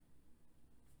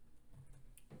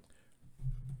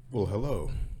Well,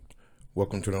 hello.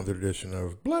 Welcome to another edition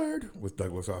of Blurred with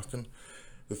Douglas Austin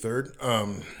the third.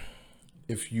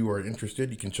 If you are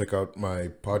interested, you can check out my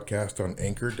podcast on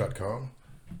anchor.com.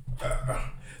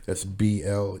 That's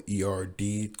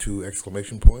BLERD, two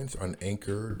exclamation points, on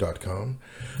anchor.com.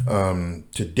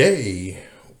 Today,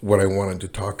 what I wanted to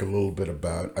talk a little bit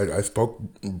about, I spoke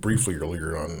briefly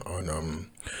earlier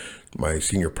on my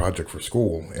senior project for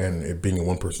school and it being a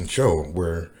one person show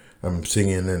where I'm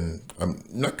singing and I'm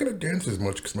not going to dance as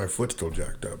much because my foot's still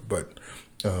jacked up, but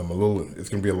it's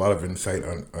going to be a lot of insight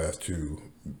on as to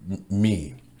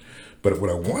me. But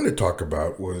what I wanted to talk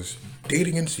about was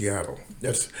dating in Seattle.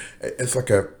 It's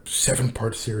like a 7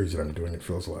 part series that I'm doing. It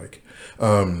feels like,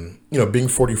 being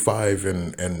 45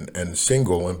 and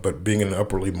single, but being an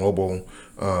upwardly mobile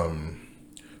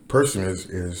person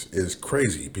is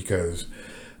crazy because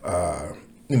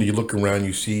you look around,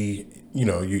 you see,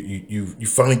 you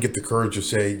finally get the courage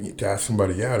to ask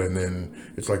somebody out, and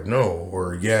then it's like no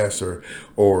or yes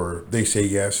or they say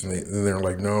yes and they're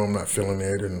like no, I'm not feeling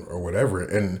it or whatever.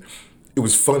 And it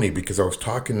was funny because I was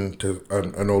talking to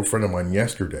an old friend of mine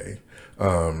yesterday,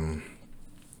 kind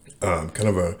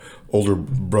of a older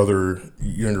brother,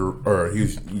 or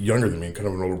he's younger than me, kind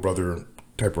of an older brother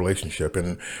type relationship,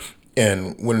 and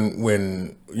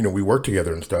when we worked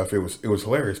together and stuff, it was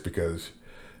hilarious because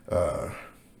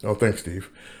oh, thanks,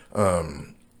 Steve.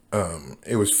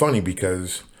 It was funny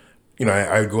because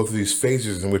I would go through these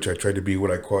phases in which I tried to be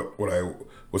what I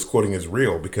was quoting as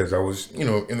real, because I was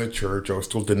in the church. I was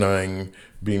still denying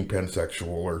being pansexual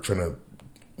or trying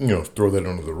to throw that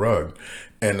under the rug,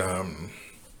 and I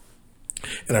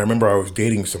remember I was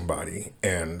dating somebody,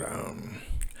 and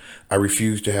I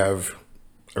refused to have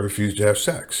I refused to have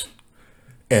sex,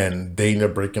 and they ended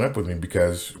up breaking up with me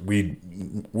because we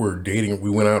were dating. We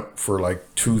went out for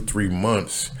like 2 3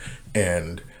 months,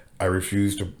 and I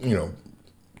refused to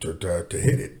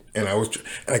hit it. And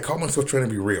I called myself trying to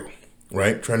be real,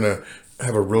 right? Trying to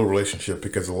have a real relationship,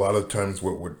 because a lot of times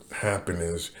what would happen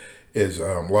is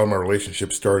a lot of my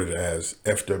relationships started as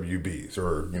FWBs,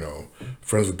 or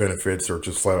friends with benefits, or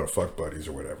just flat out fuck buddies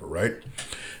or whatever, right?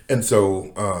 And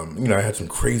so I had some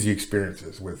crazy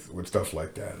experiences with stuff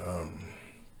like that.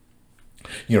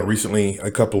 Recently,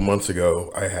 a couple months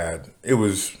ago, it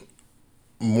was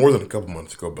more than a couple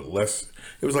months ago, but less.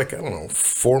 It was like, I don't know,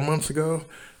 4 months ago.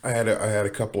 I had a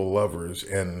couple of lovers,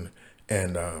 and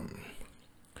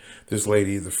this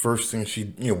lady, the first thing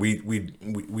she,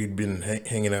 we'd been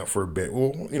hanging out for a bit.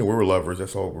 Well, we were lovers.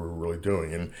 That's all we were really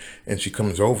doing. And she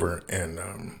comes over, and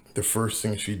the first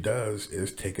thing she does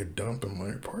is take a dump in my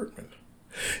apartment.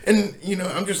 And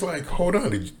I'm just like, hold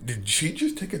on, did she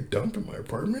just take a dump in my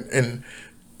apartment? And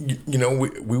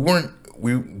we weren't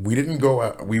we didn't go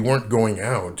out. We weren't going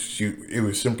out. It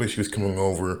was simply she was coming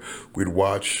over. We'd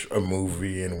watch a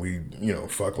movie and we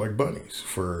fuck like bunnies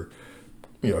for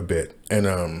a bit. And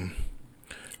I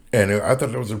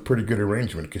thought that was a pretty good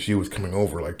arrangement because she was coming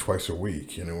over like twice a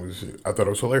week. I thought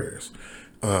it was hilarious.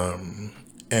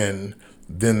 And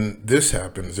then this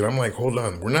happens, and I'm like, hold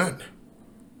on, we're not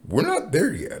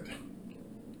there yet.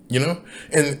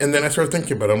 And then I started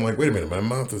thinking about it. I'm like, wait a minute, my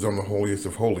mouth is on the holiest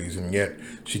of holies, and yet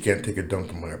she can't take a dump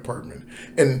in my apartment.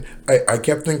 And I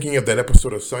kept thinking of that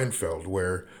episode of Seinfeld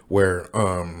where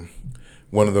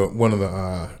one of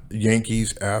the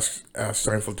Yankees asked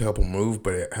Seinfeld to help him move,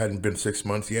 but it hadn't been 6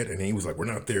 months yet, and he was like, "We're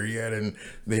not there yet," and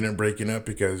they ended up breaking up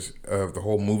because of the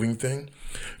whole moving thing.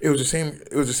 It was the same.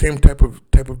 It was the same type of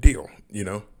deal,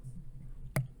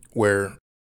 where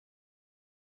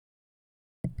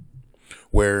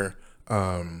where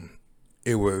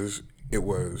it was it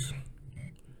was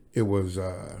it was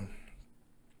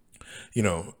you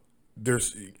know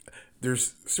there's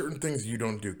there's certain things you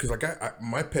don't do, because like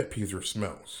my pet peeves are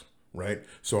smells, right?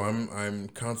 So I'm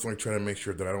constantly trying to make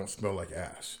sure that I don't smell like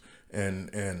ass, and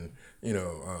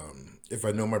if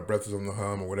I know my breath is on the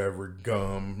hum or whatever,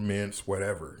 gum, mints,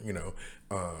 whatever,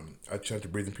 I try to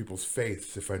breathe in people's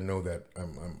face if I know that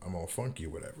I'm all funky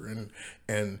or whatever.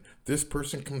 And this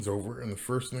person comes over, and the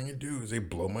first thing they do is they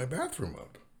blow my bathroom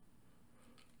up.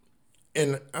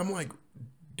 And I'm like,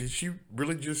 did she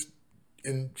really just?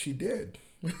 And she did.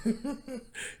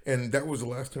 And that was the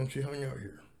last time she hung out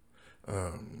here.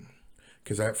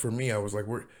 Because for me, I was like,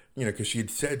 because she had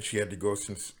said she had to go,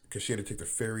 because she had to take the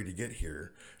ferry to get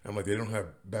here. I'm like, they don't have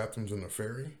bathrooms in the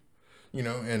ferry,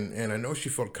 and I know she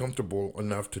felt comfortable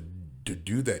enough to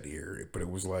do that here, but it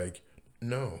was like,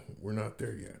 no, we're not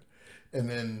there yet. And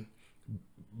then,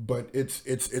 but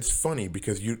it's funny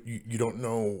because you don't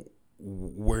know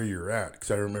where you're at.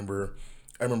 Because I remember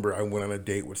I went on a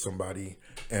date with somebody,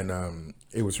 and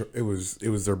it was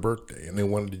their birthday, and they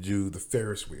wanted to do the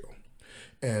Ferris wheel.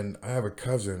 And I have a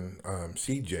cousin,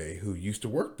 CJ, who used to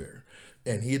work there,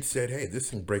 and he had said, "Hey, this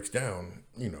thing breaks down,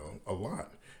 a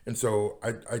lot." And so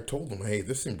I told him, "Hey,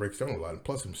 this thing breaks down a lot, and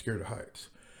plus I'm scared of heights."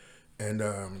 And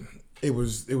it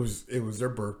was their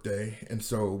birthday, and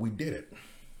so we did it.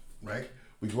 Right?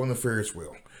 We go on the Ferris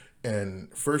wheel,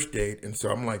 and first date, and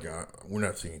so I'm like, we're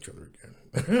not seeing each other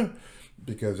again,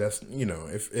 because that's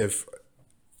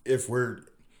if we're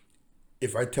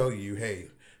if I tell you, hey,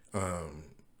 um,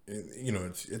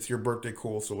 it's your birthday,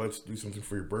 cool, so let's do something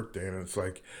for your birthday, and it's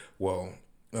like, well,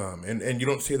 and you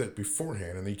don't say that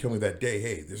beforehand, and then you tell me that day,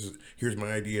 hey, here's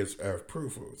my ideas as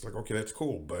proof. It's like, okay, that's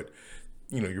cool, but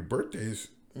your birthday is,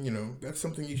 that's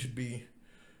something you should be.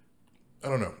 I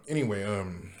don't know. Anyway,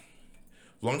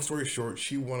 long story short,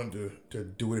 she wanted to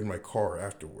do it in my car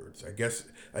afterwards. I guess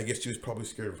she was probably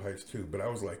scared of heights too, but I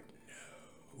was like,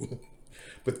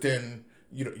 but then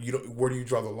where do you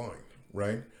draw the line,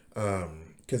 right?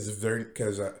 Because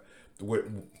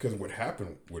what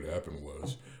happened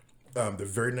was, the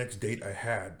very next date I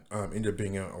had, ended up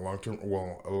being a long term,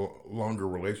 well, a longer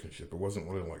relationship. It wasn't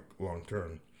really like long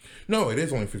term. No, it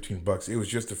is only $15. It was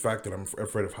just the fact that I'm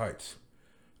afraid of heights.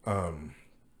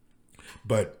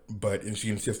 But and she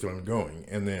insisted on going,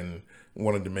 and then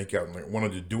wanted to make out, and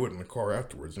wanted to do it in the car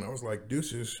afterwards. And I was like,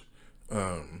 deuces.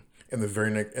 And the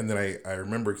very next, and then I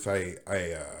remember, because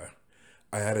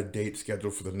I had a date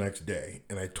scheduled for the next day,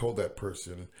 and I told that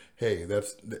person, hey,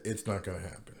 it's not going to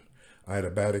happen. I had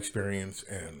a bad experience,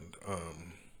 and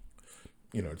I'm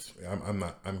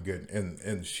good.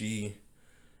 And she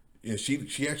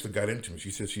actually got into me.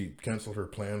 She said she canceled her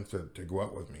plans to go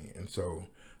out with me, and so,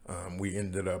 we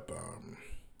ended up,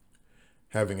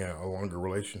 having a longer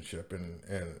relationship,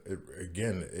 and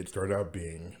again, it started out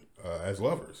being, as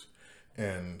lovers,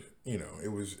 and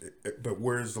but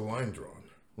where's the line drawn,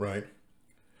 right?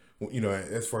 Well,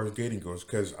 as far as dating goes,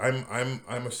 because I'm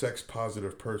a sex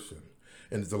positive person,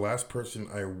 and the last person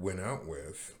I went out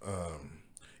with,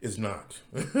 is not,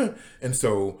 and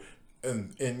so,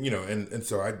 and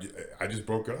so I just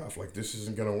broke it off, like, this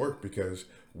isn't gonna work because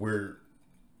we're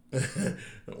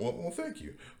well, thank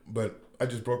you, but I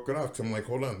just broke it off. 'Cause I'm like,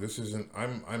 hold on, this isn't.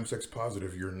 I'm sex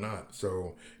positive. You're not.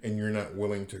 So, and you're not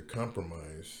willing to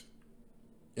compromise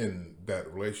in that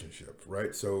relationship,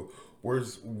 right? So,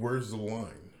 where's the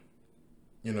line?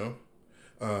 You know,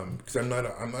 because I'm not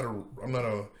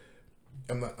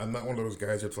one of those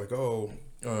guys that's like, oh,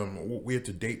 we have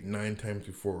to date 9 times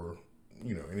before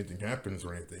anything happens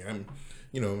or anything.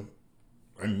 You know,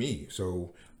 I'm me.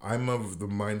 So I'm of the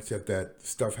mindset that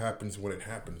stuff happens when it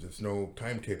happens. There's no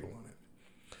timetable on it.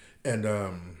 And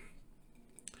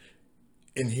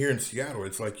in here in Seattle,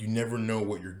 it's like you never know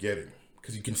what you're getting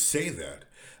because you can say that.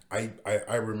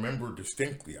 I remember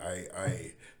distinctly.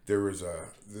 I there was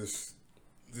this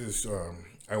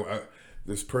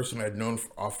this person I'd known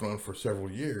off and on for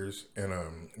several years,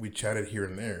 and we chatted here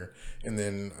and there, and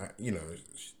then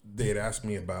they had asked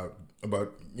me about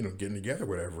getting together,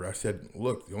 whatever. I said,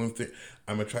 look, the only thing,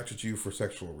 I'm attracted to you for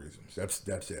sexual reasons.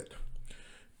 That's it.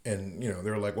 And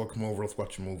they were like, well, come over, let's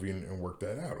watch a movie and work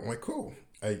that out. I'm like, cool.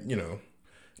 I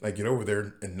get over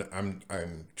there, and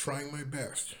I'm trying my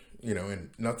best, and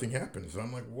nothing happens. And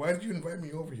I'm like, why did you invite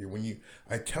me over here when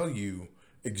I tell you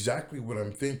exactly what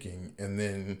I'm thinking, and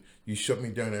then you shut me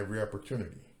down every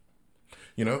opportunity?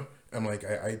 I'm like,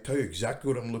 I tell you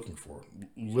exactly what I'm looking for,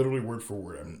 literally word for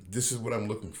word. This is what I'm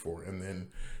looking for, and then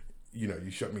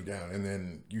you shut me down, and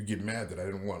then you get mad that I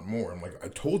didn't want more. I'm like, I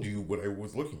told you what I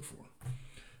was looking for,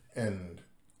 and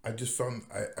I just found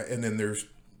and then there's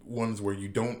ones where you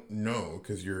don't know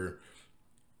because you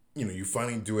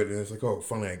finally do it, and it's like, oh,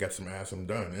 finally I got some ass, I'm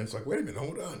done, and it's like, wait a minute,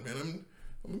 hold on, man,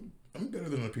 I'm better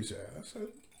than a piece of ass,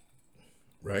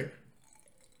 right?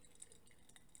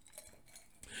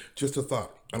 Just a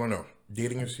thought. I don't know.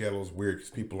 Dating in Seattle is weird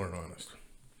because people aren't honest.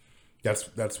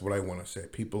 That's what I want to say.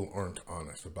 People aren't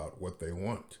honest about what they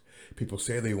want. People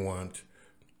say they want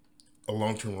a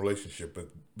long term relationship,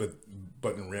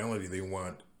 but in reality they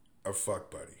want a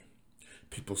fuck buddy.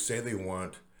 People say they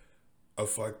want a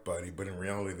fuck buddy, but in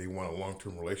reality they want a long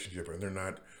term relationship, and they're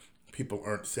not. People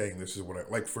aren't saying this is what I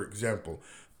like. For example,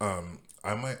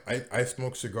 I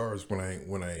smoke cigars when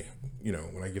I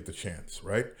get the chance,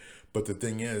 right? But the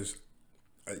thing is,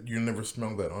 you never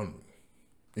smell that on me.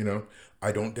 You know,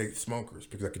 I don't date smokers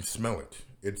because I can smell it.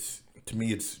 It's to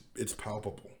me, it's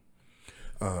palpable.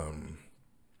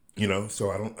 So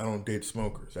I don't date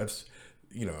smokers. That's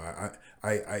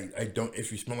I don't.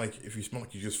 If you smell like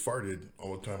you just farted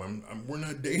all the time, we're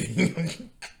not dating.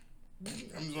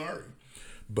 I'm sorry,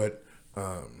 but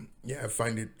yeah, I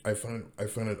find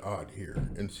it odd here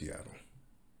in Seattle.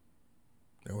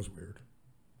 That was weird.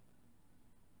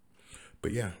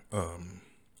 But yeah,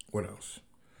 what else?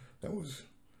 That was,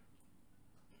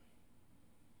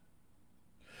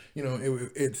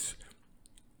 it's.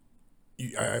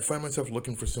 I find myself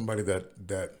looking for somebody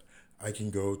that I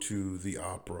can go to the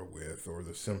opera with or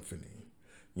the symphony.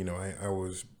 I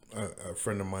was a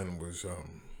friend of mine was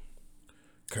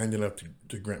kind enough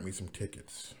to grant me some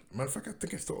tickets. Matter of fact, I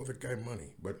think I still owe the guy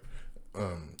money, but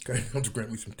kind enough to grant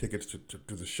me some tickets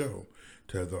to the show,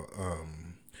 to the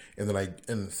and then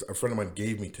a friend of mine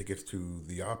gave me tickets to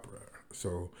the opera.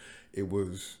 So it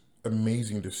was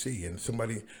amazing to see. And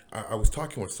I was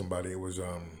talking with somebody. It was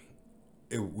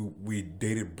we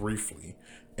dated briefly,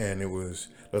 and it was,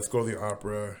 let's go to the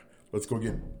opera, let's go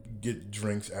get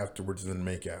drinks afterwards, and then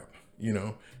make out.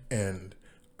 And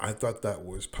I thought that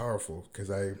was powerful because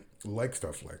I like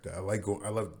stuff like that. I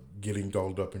love getting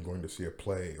dolled up and going to see a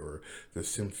play or the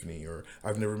symphony, or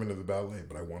I've never been to the ballet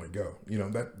but I want to go.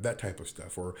 That type of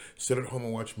stuff. Or sit at home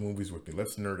and watch movies with me.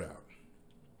 Let's nerd out.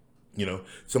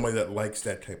 Somebody that likes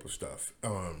that type of stuff.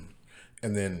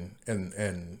 And then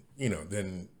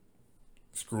then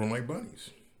screwing like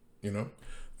bunnies, you know,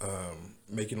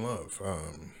 making love,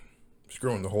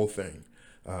 screwing the whole thing.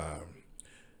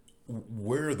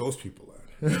 Where are those people at?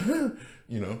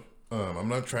 I'm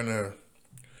not trying to,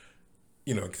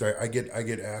 because I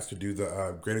get asked to do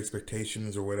the Great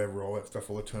Expectations or whatever, all that stuff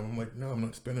all the time. I'm like, no, I'm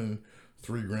not spending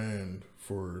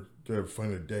 $3,000 to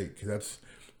find a date, because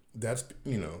that's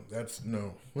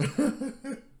no,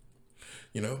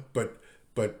 but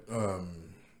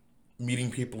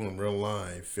meeting people in real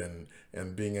life and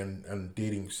being on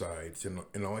dating sites and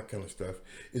all that kind of stuff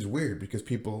is weird, because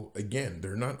people, again,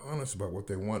 they're not honest about what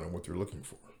they want and what they're looking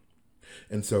for.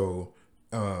 And so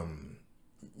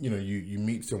you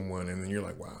meet someone and then you're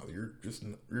like, wow, you're just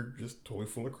totally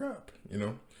full of crap.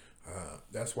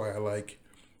 That's why I like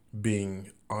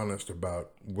being honest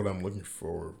about what I'm looking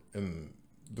for in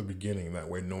the beginning. That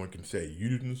way no one can say you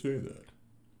didn't say that.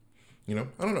 I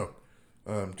don't know.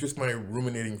 Just my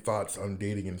ruminating thoughts on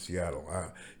dating in Seattle.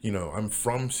 I'm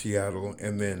from Seattle,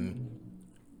 and then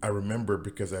I remember,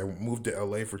 because I moved to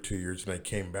LA for 2 years and I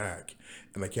came back,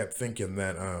 and I kept thinking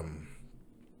that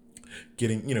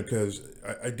because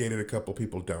I dated a couple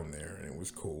people down there and it was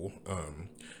cool,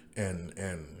 and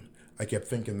I kept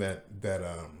thinking that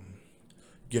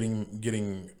getting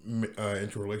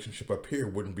into a relationship up here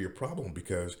wouldn't be a problem,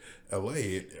 because LA,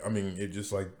 it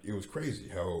just, like, it was crazy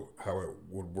how it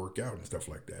would work out and stuff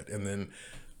like that. And then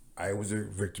I was a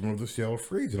victim of the Seattle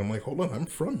freeze, and I'm like, hold on, I'm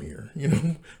from here,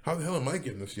 how the hell am I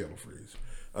getting the Seattle freeze?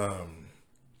 And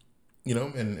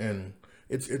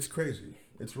it's crazy.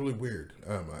 It's really weird.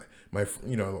 A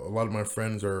lot of my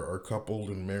friends are coupled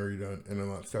and married, and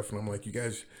all that stuff, and I'm like, you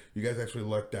guys actually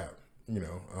lucked out,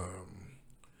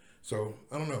 so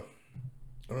I don't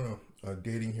know.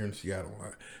 Dating here in Seattle.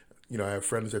 I have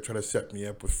friends that try to set me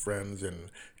up with friends, and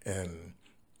I'm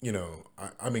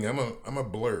a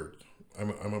blurred.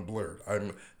 I'm a blurred.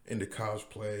 I'm into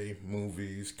cosplay,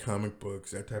 movies, comic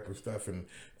books, that type of stuff, and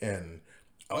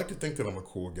I like to think that I'm a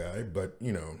cool guy, but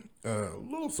a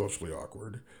little socially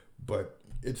awkward. But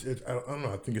I don't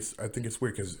know. I think it's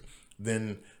weird, because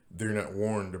then they're not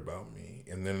warned about me,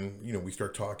 and then we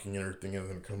start talking and everything, and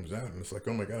then it comes out, and it's like,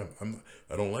 oh my god,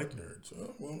 I don't like nerds.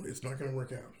 Oh, well, it's not going to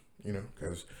work out,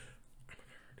 because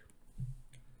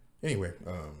anyway.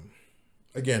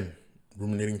 Again,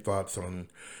 ruminating thoughts on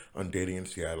dating in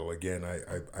Seattle. Again,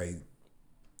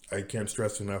 I can't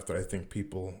stress enough that I think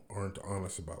people aren't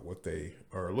honest about what they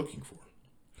are looking for.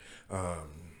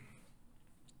 Um,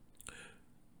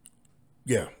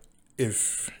 yeah.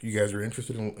 If you guys are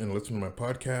interested in listening to my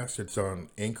podcast, it's on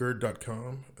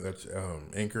anchor.com. That's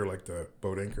Anchor, like the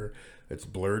boat anchor. It's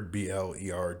Blerd,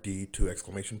 BLERD, two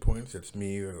exclamation points. It's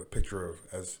me with a picture of,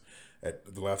 as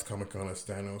at the last Comic Con, as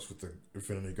Thanos with the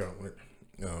Infinity Gauntlet.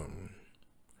 Um,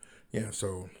 yeah,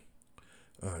 so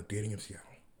dating in Seattle.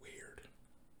 Weird.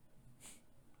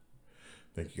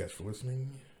 Thank you guys for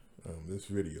listening. This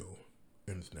video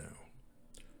ends now.